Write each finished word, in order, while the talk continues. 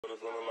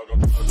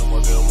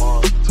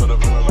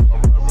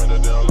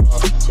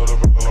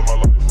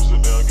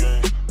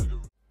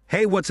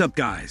Hey, what's up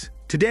guys?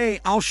 Today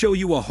I'll show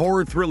you a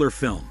horror thriller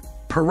film,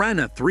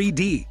 Piranha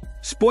 3D.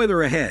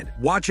 Spoiler ahead,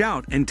 watch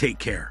out and take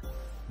care.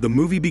 The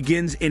movie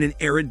begins in an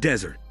arid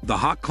desert, the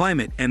hot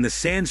climate and the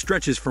sand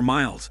stretches for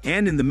miles,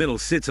 and in the middle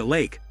sits a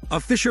lake. A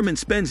fisherman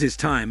spends his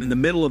time in the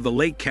middle of the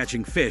lake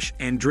catching fish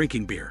and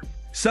drinking beer.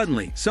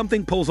 Suddenly,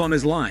 something pulls on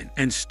his line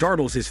and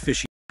startles his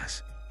fishy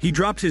ass. He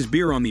drops his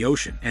beer on the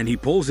ocean and he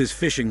pulls his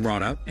fishing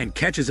rod up and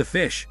catches a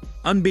fish.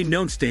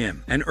 Unbeknownst to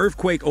him, an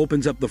earthquake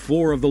opens up the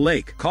floor of the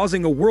lake,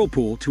 causing a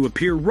whirlpool to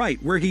appear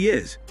right where he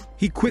is.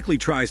 He quickly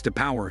tries to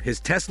power his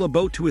Tesla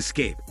boat to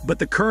escape, but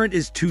the current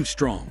is too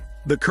strong.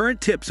 The current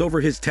tips over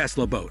his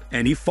Tesla boat,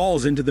 and he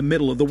falls into the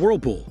middle of the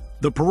whirlpool.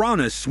 The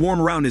piranhas swarm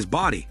around his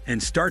body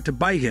and start to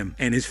bite him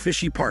and his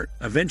fishy part,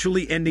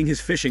 eventually ending his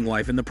fishing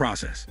life in the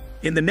process.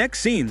 In the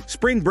next scene,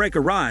 spring break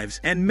arrives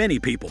and many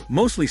people,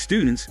 mostly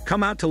students,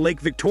 come out to Lake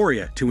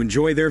Victoria to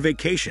enjoy their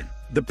vacation.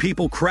 The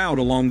people crowd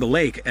along the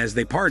lake as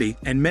they party,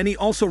 and many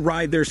also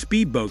ride their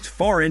speedboats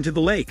far into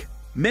the lake.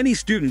 Many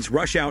students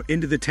rush out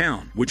into the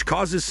town, which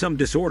causes some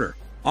disorder.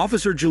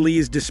 Officer Julie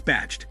is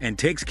dispatched and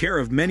takes care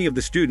of many of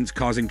the students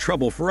causing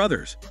trouble for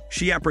others.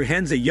 She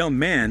apprehends a young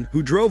man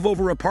who drove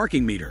over a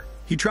parking meter.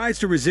 He tries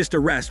to resist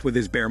arrest with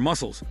his bare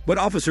muscles, but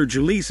Officer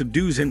Julie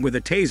subdues him with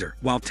a taser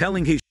while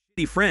telling his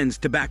shitty friends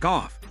to back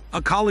off.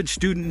 A college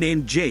student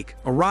named Jake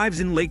arrives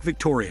in Lake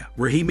Victoria,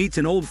 where he meets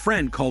an old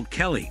friend called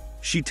Kelly.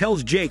 She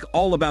tells Jake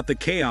all about the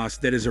chaos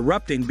that is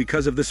erupting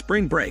because of the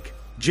spring break.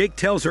 Jake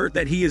tells her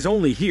that he is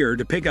only here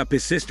to pick up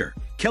his sister.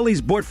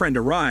 Kelly's boyfriend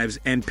arrives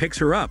and picks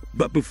her up,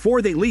 but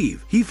before they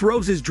leave, he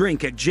throws his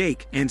drink at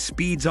Jake and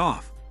speeds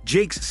off.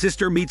 Jake's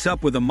sister meets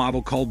up with a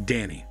model called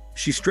Danny.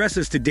 She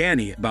stresses to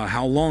Danny about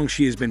how long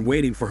she has been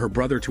waiting for her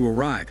brother to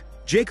arrive.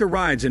 Jake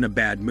arrives in a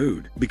bad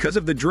mood because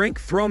of the drink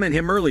thrown at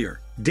him earlier.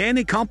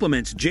 Danny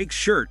compliments Jake's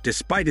shirt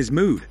despite his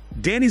mood.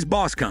 Danny's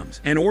boss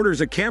comes and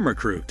orders a camera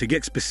crew to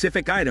get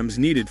specific items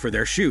needed for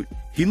their shoot.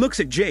 He looks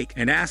at Jake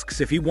and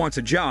asks if he wants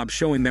a job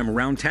showing them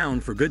around town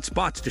for good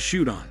spots to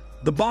shoot on.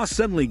 The boss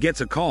suddenly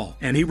gets a call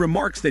and he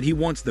remarks that he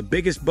wants the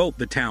biggest boat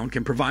the town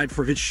can provide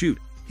for his shoot.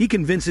 He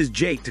convinces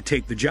Jake to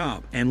take the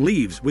job and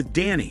leaves with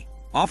Danny.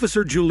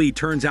 Officer Julie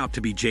turns out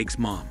to be Jake's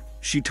mom.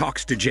 She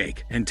talks to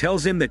Jake and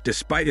tells him that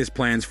despite his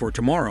plans for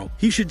tomorrow,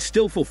 he should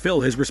still fulfill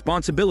his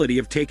responsibility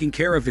of taking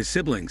care of his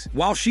siblings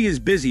while she is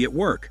busy at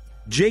work.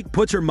 Jake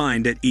puts her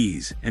mind at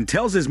ease and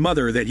tells his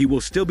mother that he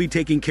will still be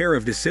taking care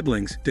of his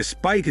siblings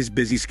despite his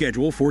busy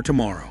schedule for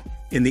tomorrow.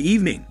 In the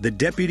evening, the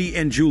deputy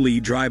and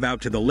Julie drive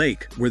out to the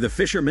lake where the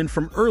fisherman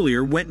from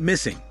earlier went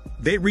missing.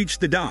 They reach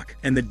the dock,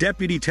 and the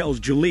deputy tells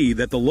Julie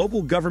that the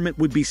local government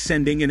would be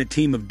sending in a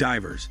team of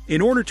divers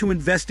in order to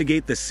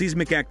investigate the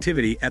seismic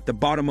activity at the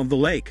bottom of the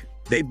lake.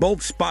 They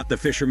both spot the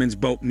fisherman's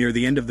boat near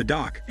the end of the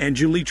dock, and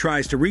Julie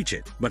tries to reach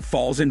it, but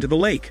falls into the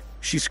lake.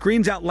 She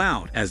screams out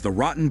loud as the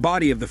rotten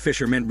body of the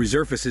fisherman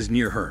resurfaces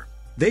near her.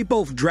 They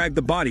both drag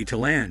the body to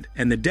land,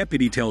 and the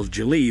deputy tells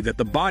Julie that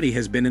the body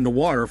has been in the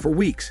water for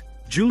weeks.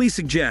 Julie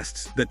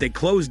suggests that they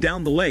close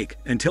down the lake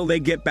until they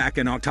get back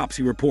an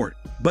autopsy report.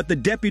 But the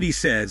deputy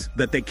says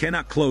that they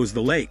cannot close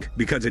the lake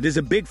because it is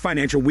a big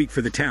financial week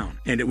for the town,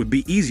 and it would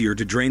be easier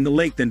to drain the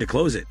lake than to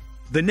close it.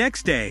 The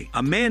next day,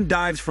 a man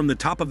dives from the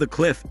top of the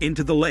cliff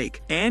into the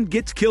lake and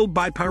gets killed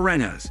by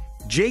piranhas.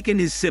 Jake and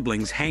his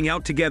siblings hang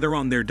out together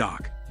on their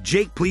dock.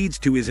 Jake pleads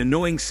to his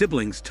annoying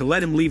siblings to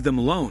let him leave them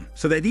alone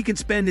so that he can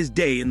spend his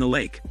day in the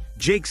lake.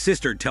 Jake's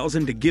sister tells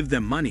him to give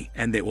them money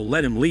and they will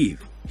let him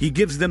leave. He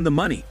gives them the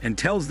money and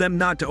tells them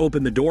not to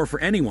open the door for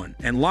anyone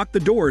and lock the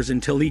doors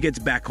until he gets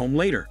back home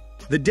later.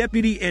 The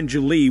deputy and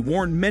Julie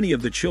warn many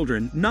of the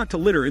children not to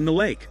litter in the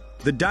lake.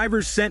 The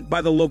divers sent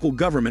by the local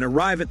government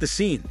arrive at the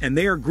scene, and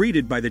they are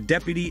greeted by the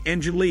deputy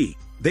and Julie.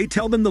 They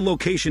tell them the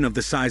location of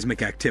the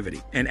seismic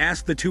activity and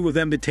ask the two of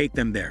them to take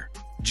them there.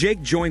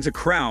 Jake joins a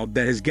crowd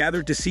that has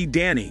gathered to see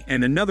Danny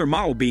and another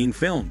model being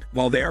filmed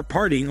while they are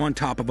partying on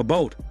top of a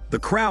boat. The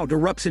crowd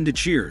erupts into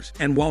cheers,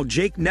 and while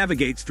Jake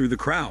navigates through the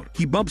crowd,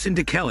 he bumps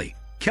into Kelly.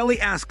 Kelly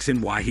asks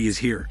him why he is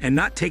here and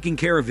not taking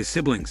care of his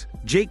siblings.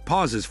 Jake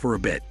pauses for a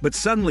bit, but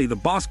suddenly the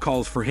boss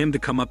calls for him to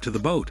come up to the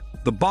boat.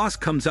 The boss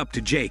comes up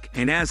to Jake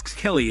and asks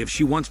Kelly if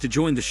she wants to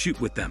join the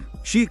shoot with them.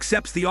 She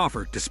accepts the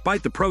offer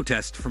despite the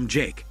protest from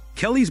Jake.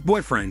 Kelly's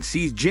boyfriend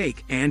sees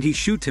Jake and he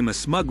shoots him a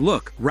smug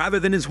look rather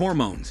than his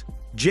hormones.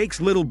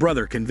 Jake's little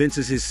brother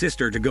convinces his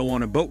sister to go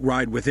on a boat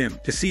ride with him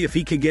to see if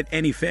he can get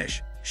any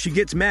fish. She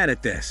gets mad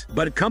at this,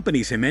 but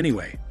accompanies him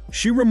anyway.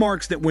 She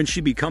remarks that when she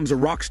becomes a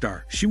rock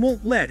star, she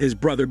won't let his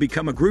brother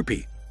become a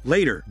groupie.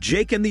 Later,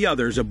 Jake and the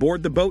others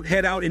aboard the boat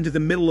head out into the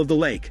middle of the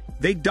lake.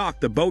 They dock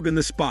the boat in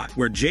the spot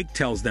where Jake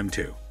tells them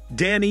to.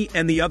 Danny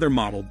and the other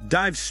model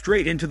dive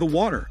straight into the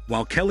water,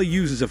 while Kelly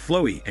uses a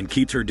floaty and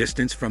keeps her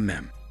distance from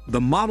them.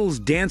 The models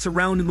dance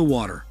around in the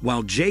water,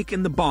 while Jake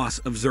and the boss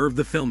observe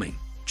the filming.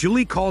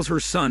 Julie calls her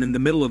son in the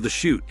middle of the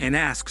shoot and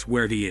asks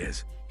where he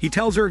is. He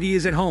tells her he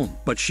is at home,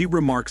 but she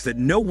remarks that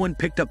no one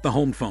picked up the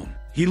home phone.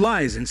 He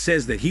lies and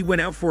says that he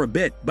went out for a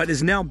bit, but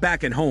is now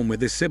back at home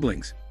with his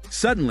siblings.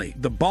 Suddenly,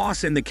 the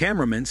boss and the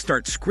cameraman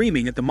start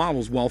screaming at the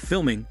models while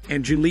filming,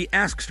 and Julie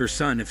asks her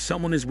son if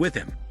someone is with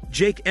him.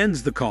 Jake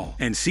ends the call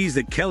and sees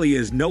that Kelly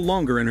is no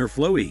longer in her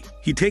floaty.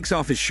 He takes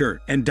off his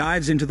shirt and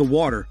dives into the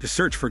water to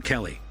search for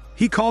Kelly.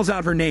 He calls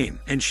out her name,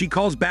 and she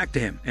calls back to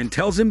him and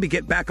tells him to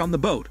get back on the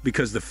boat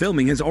because the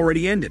filming has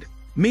already ended.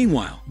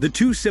 Meanwhile, the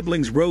two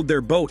siblings rowed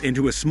their boat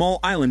into a small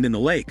island in the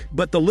lake,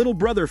 but the little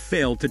brother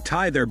failed to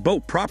tie their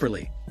boat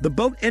properly. The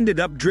boat ended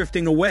up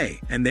drifting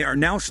away, and they are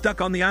now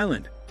stuck on the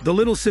island. The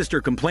little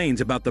sister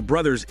complains about the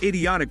brother's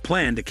idiotic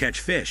plan to catch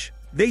fish.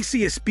 They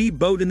see a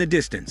speedboat in the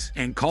distance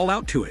and call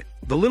out to it.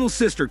 The little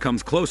sister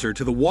comes closer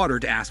to the water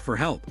to ask for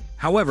help.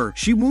 However,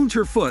 she wounds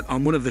her foot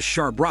on one of the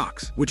sharp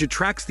rocks, which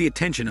attracts the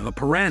attention of a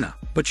piranha,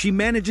 but she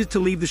manages to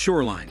leave the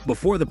shoreline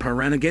before the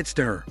piranha gets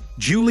to her.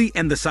 Julie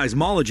and the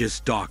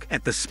seismologist dock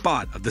at the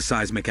spot of the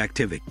seismic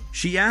activity.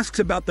 She asks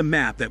about the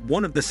map that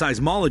one of the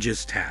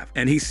seismologists have,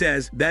 and he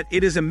says that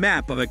it is a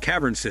map of a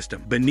cavern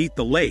system beneath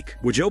the lake,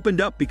 which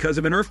opened up because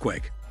of an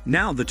earthquake.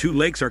 Now the two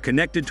lakes are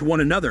connected to one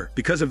another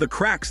because of the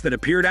cracks that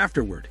appeared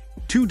afterward.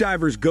 Two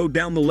divers go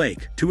down the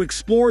lake to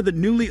explore the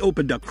newly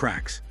opened up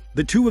cracks.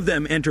 The two of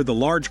them enter the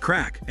large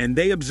crack, and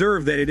they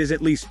observe that it is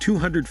at least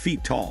 200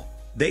 feet tall.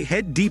 They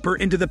head deeper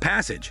into the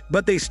passage,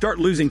 but they start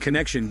losing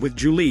connection with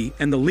Julie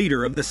and the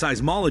leader of the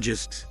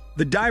seismologists.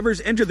 The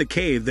divers enter the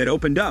cave that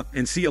opened up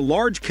and see a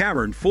large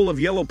cavern full of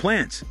yellow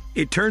plants.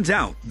 It turns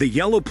out the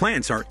yellow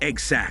plants are egg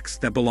sacs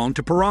that belong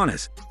to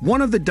piranhas.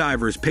 One of the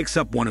divers picks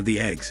up one of the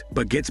eggs,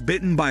 but gets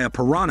bitten by a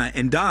piranha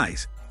and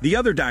dies. The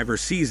other diver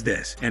sees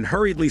this and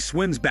hurriedly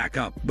swims back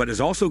up, but is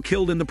also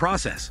killed in the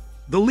process.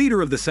 The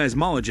leader of the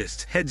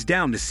seismologists heads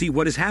down to see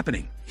what is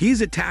happening. He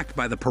is attacked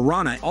by the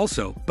piranha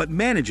also, but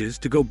manages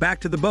to go back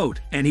to the boat,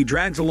 and he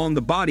drags along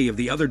the body of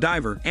the other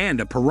diver and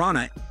a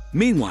piranha.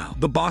 Meanwhile,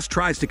 the boss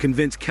tries to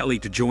convince Kelly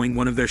to join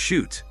one of their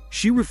shoots.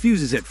 She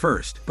refuses at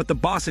first, but the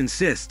boss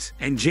insists,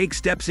 and Jake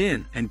steps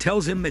in and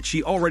tells him that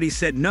she already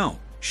said no.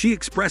 She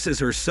expresses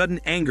her sudden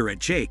anger at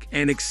Jake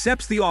and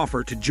accepts the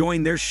offer to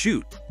join their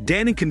shoot.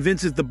 Danny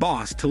convinces the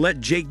boss to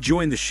let Jake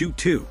join the shoot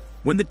too.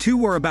 When the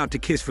two are about to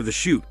kiss for the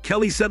shoot,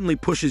 Kelly suddenly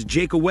pushes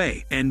Jake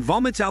away and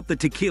vomits out the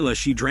tequila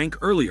she drank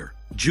earlier.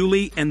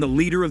 Julie and the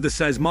leader of the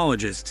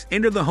seismologists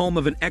enter the home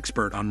of an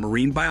expert on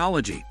marine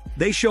biology.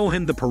 They show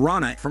him the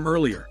piranha from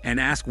earlier and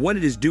ask what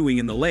it is doing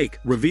in the lake,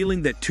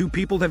 revealing that two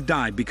people have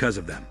died because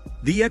of them.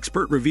 The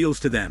expert reveals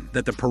to them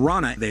that the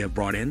piranha they have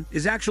brought in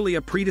is actually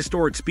a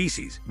prehistoric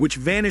species, which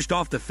vanished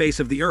off the face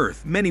of the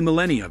earth many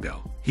millennia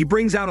ago. He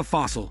brings out a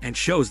fossil and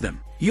shows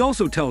them. He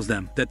also tells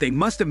them that they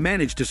must have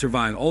managed to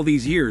survive all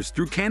these years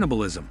through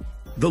cannibalism.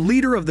 The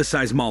leader of the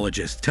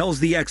seismologists tells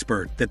the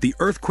expert that the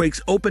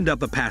earthquakes opened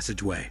up a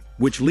passageway,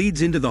 which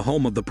leads into the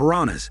home of the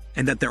piranhas,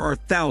 and that there are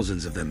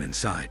thousands of them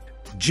inside.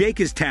 Jake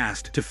is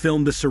tasked to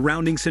film the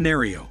surrounding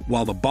scenario,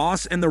 while the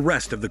boss and the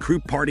rest of the crew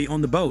party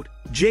on the boat.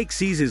 Jake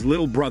sees his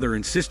little brother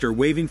and sister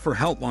waving for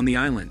help on the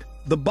island.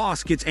 The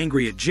boss gets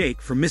angry at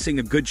Jake for missing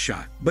a good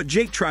shot, but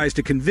Jake tries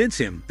to convince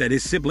him that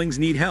his siblings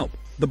need help.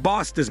 The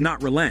boss does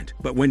not relent,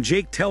 but when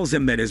Jake tells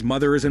him that his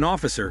mother is an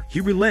officer,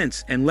 he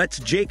relents and lets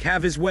Jake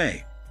have his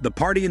way. The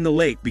party in the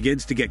lake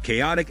begins to get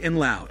chaotic and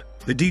loud.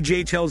 The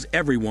DJ tells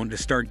everyone to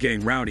start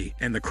getting rowdy,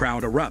 and the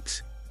crowd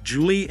erupts.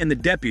 Julie and the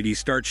deputy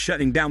start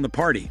shutting down the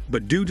party,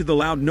 but due to the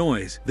loud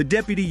noise, the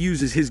deputy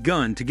uses his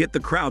gun to get the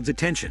crowd's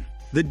attention.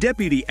 The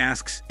deputy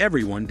asks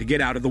everyone to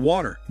get out of the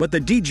water, but the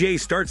DJ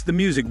starts the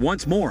music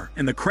once more,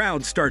 and the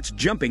crowd starts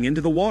jumping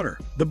into the water.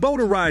 The boat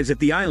arrives at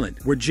the island,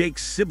 where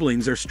Jake's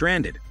siblings are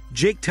stranded.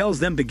 Jake tells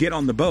them to get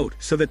on the boat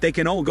so that they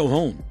can all go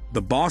home.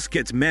 The boss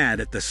gets mad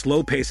at the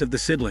slow pace of the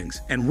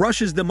siblings and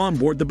rushes them on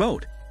board the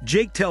boat.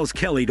 Jake tells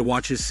Kelly to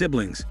watch his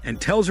siblings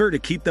and tells her to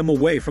keep them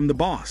away from the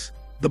boss.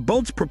 The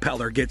boat's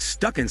propeller gets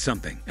stuck in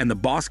something, and the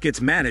boss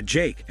gets mad at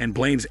Jake and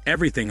blames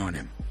everything on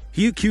him.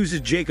 He accuses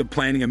Jake of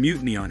planning a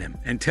mutiny on him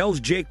and tells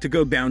Jake to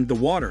go down the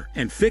water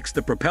and fix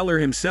the propeller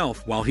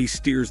himself while he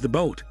steers the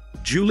boat.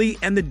 Julie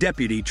and the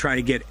deputy try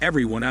to get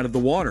everyone out of the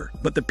water,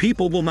 but the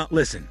people will not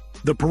listen.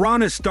 The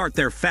piranhas start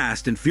their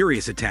fast and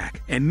furious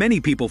attack, and many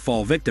people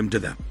fall victim to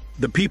them.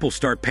 The people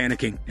start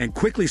panicking and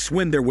quickly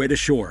swim their way to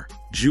shore.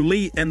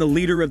 Julie and the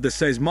leader of the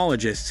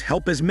seismologists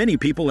help as many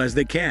people as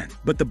they can,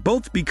 but the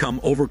boats become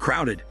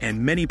overcrowded and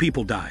many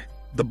people die.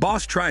 The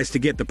boss tries to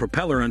get the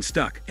propeller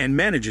unstuck and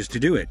manages to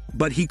do it,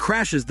 but he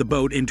crashes the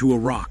boat into a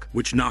rock,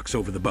 which knocks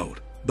over the boat.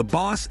 The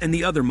boss and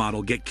the other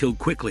model get killed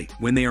quickly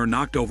when they are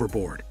knocked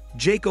overboard.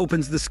 Jake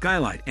opens the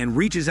skylight and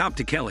reaches out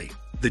to Kelly.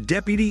 The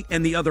deputy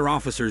and the other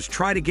officers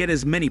try to get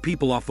as many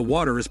people off the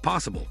water as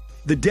possible.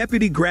 The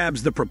deputy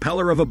grabs the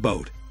propeller of a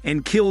boat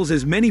and kills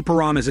as many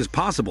piranhas as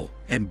possible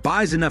and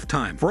buys enough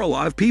time for a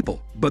lot of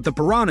people. But the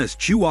piranhas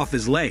chew off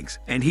his legs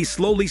and he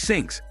slowly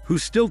sinks,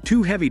 who's still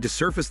too heavy to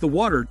surface the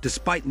water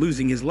despite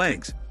losing his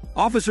legs.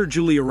 Officer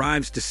Julie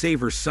arrives to save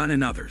her son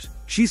and others.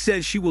 She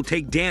says she will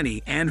take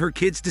Danny and her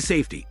kids to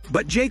safety,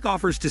 but Jake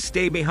offers to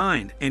stay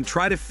behind and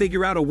try to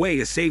figure out a way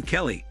to save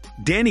Kelly.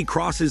 Danny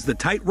crosses the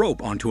tight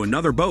rope onto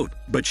another boat,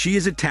 but she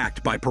is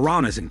attacked by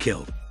piranhas and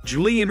killed.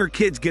 Julie and her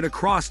kids get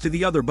across to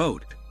the other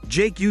boat.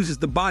 Jake uses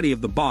the body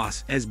of the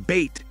boss as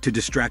bait to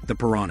distract the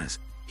piranhas.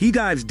 He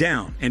dives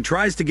down and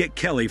tries to get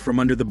Kelly from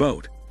under the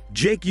boat.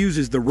 Jake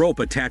uses the rope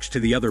attached to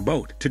the other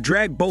boat to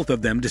drag both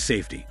of them to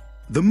safety.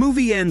 The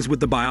movie ends with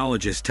the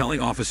biologist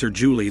telling Officer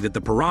Julie that the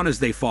piranhas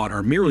they fought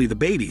are merely the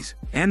babies,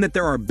 and that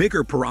there are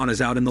bigger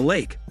piranhas out in the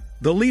lake.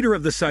 The leader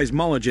of the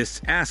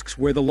seismologists asks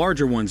where the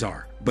larger ones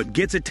are, but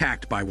gets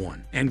attacked by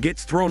one and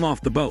gets thrown off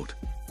the boat.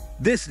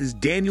 This is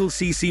Daniel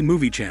CC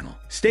Movie Channel.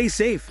 Stay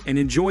safe and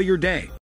enjoy your day.